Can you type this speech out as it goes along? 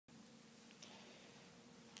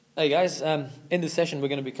Hey guys, in this session we're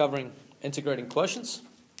going to be covering integrating quotients.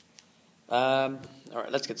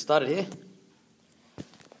 Alright, let's get started here.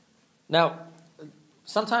 Now,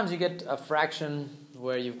 sometimes you get a fraction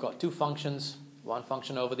where you've got two functions, one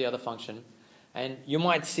function over the other function, and you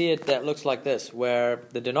might see it that looks like this, where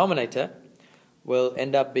the denominator will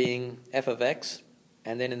end up being f of x,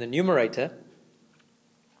 and then in the numerator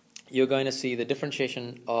you're going to see the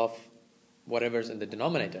differentiation of whatever's in the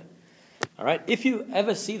denominator. Alright, if you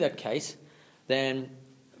ever see that case, then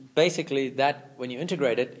basically that when you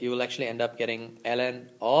integrate it, you will actually end up getting ln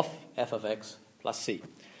of f of x plus c.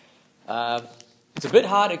 It's a bit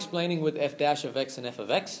hard explaining with f dash of x and f of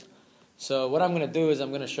x, so what I'm going to do is I'm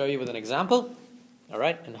going to show you with an example,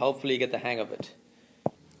 alright, and hopefully you get the hang of it.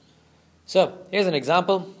 So, here's an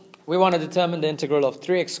example. We want to determine the integral of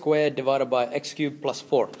 3x squared divided by x cubed plus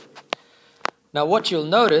 4. Now what you'll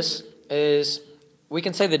notice is we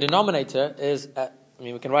can say the denominator is,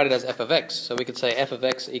 we can write it as f of x. So we could say f of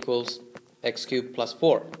x equals x cubed plus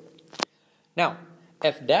 4. Now,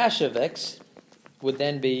 f dash of x would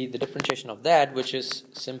then be the differentiation of that, which is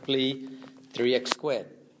simply 3x squared.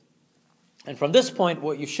 And from this point,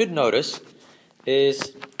 what you should notice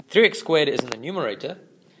is 3x squared is in the numerator,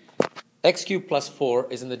 x cubed plus 4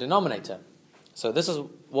 is in the denominator. So this is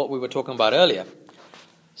what we were talking about earlier.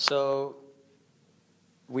 So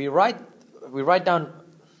we write down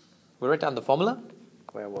the formula.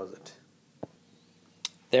 Where was it?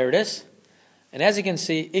 There it is. And as you can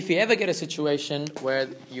see, if you ever get a situation where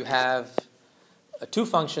you have two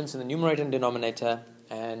functions in the numerator and denominator,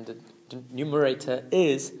 and the numerator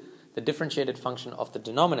is the differentiated function of the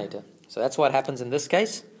denominator. So that's what happens in this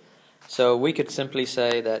case. So we could simply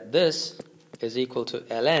say that this is equal to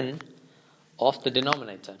ln of the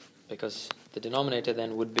denominator, because the denominator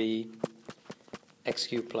then would be x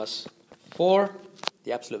cubed plus 4,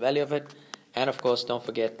 the absolute value of it, and of course don't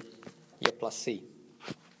forget your plus c.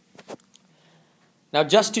 Now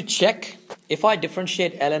just to check, if I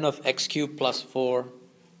differentiate ln of x cubed plus 4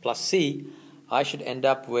 plus c, I should end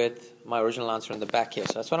up with my original answer in the back here.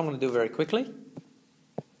 So that's what I'm going to do very quickly.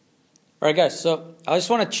 Alright guys, so I just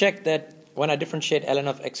want to check that when I differentiate ln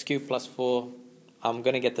of x cubed plus 4, I'm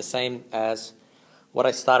going to get the same as what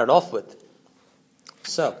I started off with.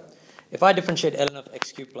 So, if I differentiate ln of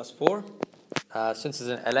x cubed plus 4, since it's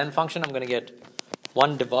an ln function, I'm going to get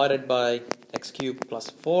 1 divided by x cubed plus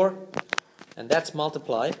 4, and that's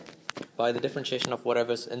multiplied by the differentiation of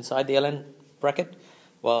whatever's inside the ln bracket.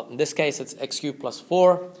 Well, in this case, it's x cubed plus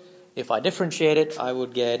 4. If I differentiate it, I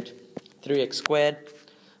would get 3x squared,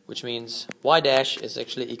 which means y dash is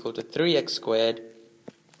actually equal to 3x squared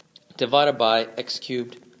divided by x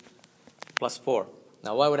cubed plus 4.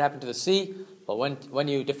 Now, what would happen to the c? Well, when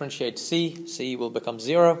you differentiate c will become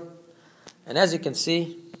 0. And as you can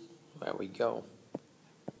see, there we go.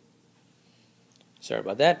 Sorry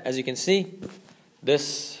about that. As you can see,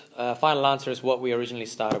 this final answer is what we originally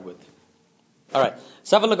started with. Alright,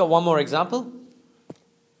 let's have a look at one more example.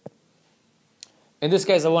 In this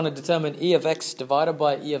case, I want to determine e of x divided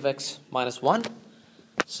by e of x minus 1.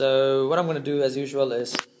 So what I'm going to do as usual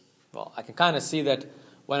is, well, I can kind of see that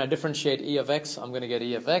when I differentiate e of x, I'm going to get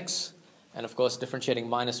e of x. And of course, differentiating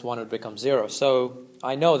minus 1 would become 0. So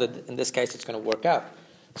I know that in this case, it's going to work out.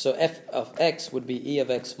 So f of x would be e of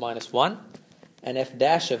x minus 1. And f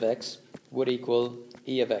dash of x would equal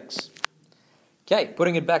e of x. Okay,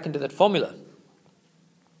 putting it back into that formula.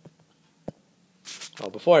 Well,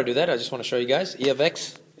 before I do that, I just want to show you guys e of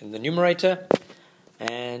x in the numerator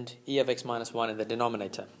and e of x minus 1 in the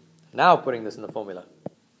denominator. Now putting this in the formula.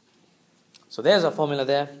 So there's our formula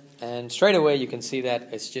there, and straight away you can see that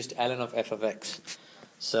it's just ln of f of x.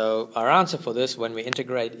 So our answer for this, when we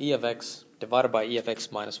integrate e of x divided by e of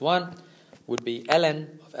x minus 1, would be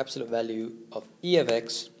ln of absolute value of e of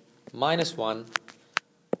x minus 1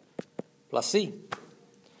 plus c.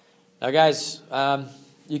 Now guys,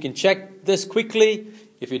 you can check this quickly.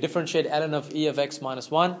 If you differentiate ln of e of x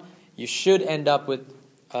minus 1, you should end up with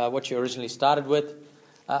what you originally started with.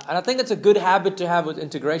 And I think it's a good habit to have with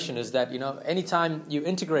integration, is that, anytime you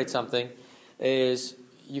integrate something, is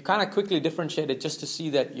you kind of quickly differentiate it just to see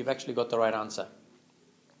that you've actually got the right answer.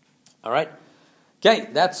 Alright? Okay,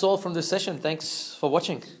 that's all from this session. Thanks for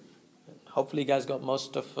watching. Hopefully you guys got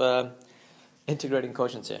most of integrating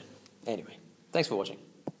quotients here. Anyway, thanks for watching.